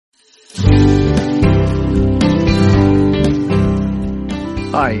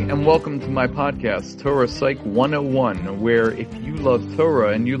Hi, and welcome to my podcast, Torah Psych 101, where if you love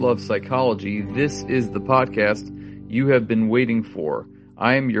Torah and you love psychology, this is the podcast you have been waiting for.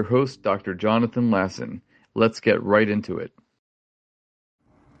 I am your host, Dr. Jonathan Lasson. Let's get right into it.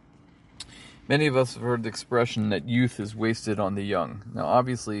 Many of us have heard the expression that youth is wasted on the young. Now,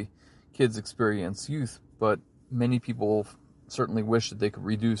 obviously, kids experience youth, but many people certainly wish that they could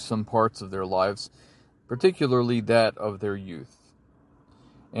reduce some parts of their lives, particularly that of their youth.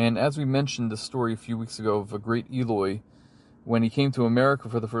 And as we mentioned the story a few weeks ago of a great Eloi, when he came to America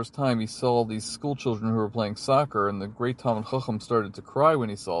for the first time, he saw these school children who were playing soccer, and the great Talmid Chacham started to cry when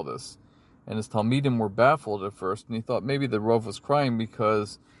he saw this. And his Talmidim were baffled at first, and he thought maybe the Rav was crying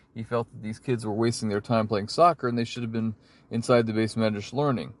because he felt that these kids were wasting their time playing soccer and they should have been inside the Beis Medrash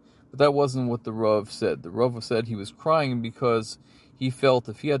learning. But that wasn't what the Rav said. The Rav said he was crying because he felt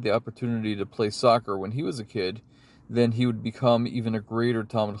if he had the opportunity to play soccer when he was a kid, then he would become even a greater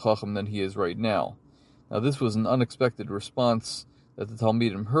Talmid Chacham than he is right now. Now, this was an unexpected response that the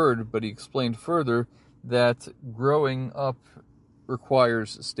Talmidim heard, but he explained further that growing up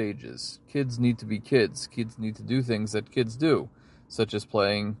requires stages. Kids need to be kids. Kids need to do things that kids do, such as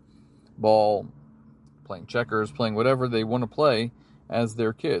playing ball, playing checkers, playing whatever they want to play as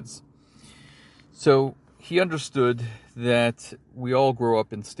their kids. So he understood that we all grow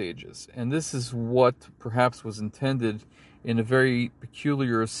up in stages, and this is what perhaps was intended in a very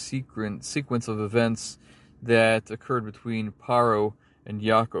peculiar sequence of events that occurred between Paro and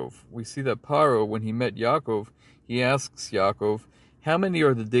Yaakov. We see that Paro, when he met Yaakov, he asks Yaakov, "How many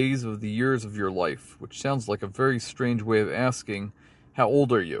are the days of the years of your life?" Which sounds like a very strange way of asking, "How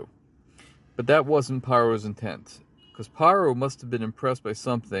old are you?" But that wasn't Paro's intent, because Paro must have been impressed by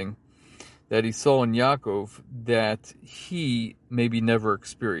something that he saw in Yaakov that he maybe never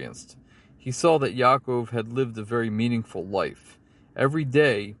experienced. He saw that Yaakov had lived a very meaningful life. Every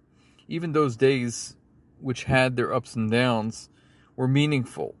day, even those days which had their ups and downs, were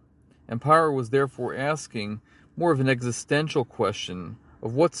meaningful. And Paro was therefore asking more of an existential question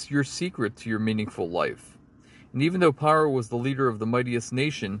of what's your secret to your meaningful life. And even though Paro was the leader of the mightiest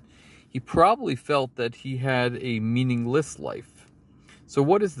nation, he probably felt that he had a meaningless life. So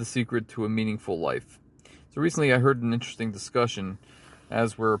what is the secret to a meaningful life? So recently I heard an interesting discussion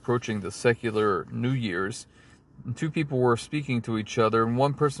as we're approaching the secular New Year's. And two people were speaking to each other, and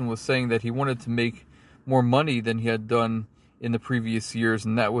one person was saying that he wanted to make more money than he had done in the previous years,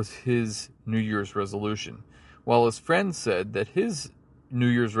 and that was his New Year's resolution. While his friend said that his New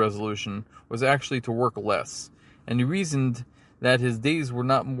Year's resolution was actually to work less. And he reasoned that his days were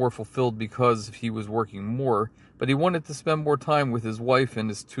not more fulfilled because he was working more, but he wanted to spend more time with his wife and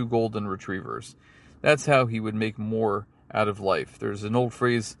his 2 golden retrievers. That's how he would make more out of life. There's an old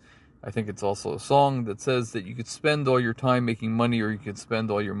phrase, I think it's also a song, that says that you could spend all your time making money, or you could spend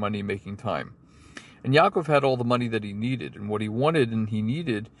all your money making time. And Yaakov had all the money that he needed, and what he wanted and he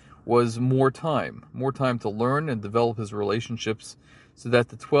needed was more time to learn and develop his relationships so that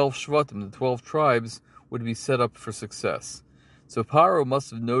the 12 Shvatim, the 12 tribes, would be set up for success. So Paro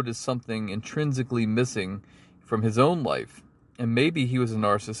must have noticed something intrinsically missing from his own life, and maybe he was a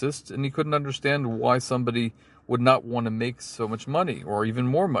narcissist and he couldn't understand why somebody would not want to make so much money or even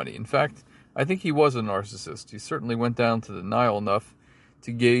more money. In fact, I think he was a narcissist. He certainly went down to the Nile enough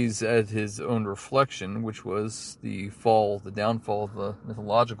to gaze at his own reflection, which was the downfall of the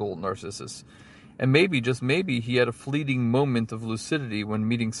mythological Narcissus. And maybe, just maybe, he had a fleeting moment of lucidity when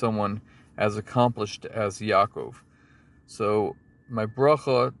meeting someone as accomplished as Yaakov. So my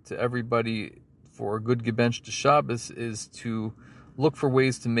bracha to everybody for a good Gebench to Shabbos is to look for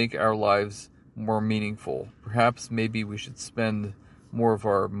ways to make our lives more meaningful. Perhaps maybe we should spend more of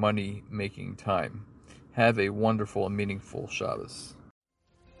our money making time. Have a wonderful and meaningful Shabbos.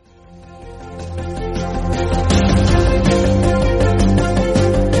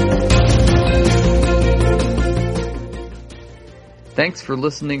 Thanks for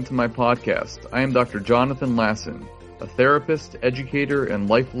listening to my podcast. I am Dr. Jonathan Lasson, a therapist, educator, and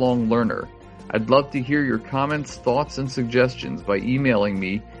lifelong learner. I'd love to hear your comments, thoughts, and suggestions by emailing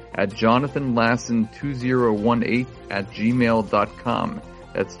me at jonathanlasson2018@gmail.com.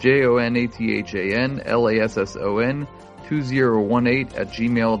 That's JONATHANLASSON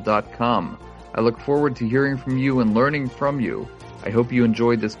 2018@gmail.com. I look forward to hearing from you and learning from you. I hope you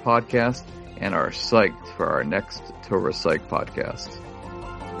enjoyed this podcast and are psyched for our next Torah Psych podcast.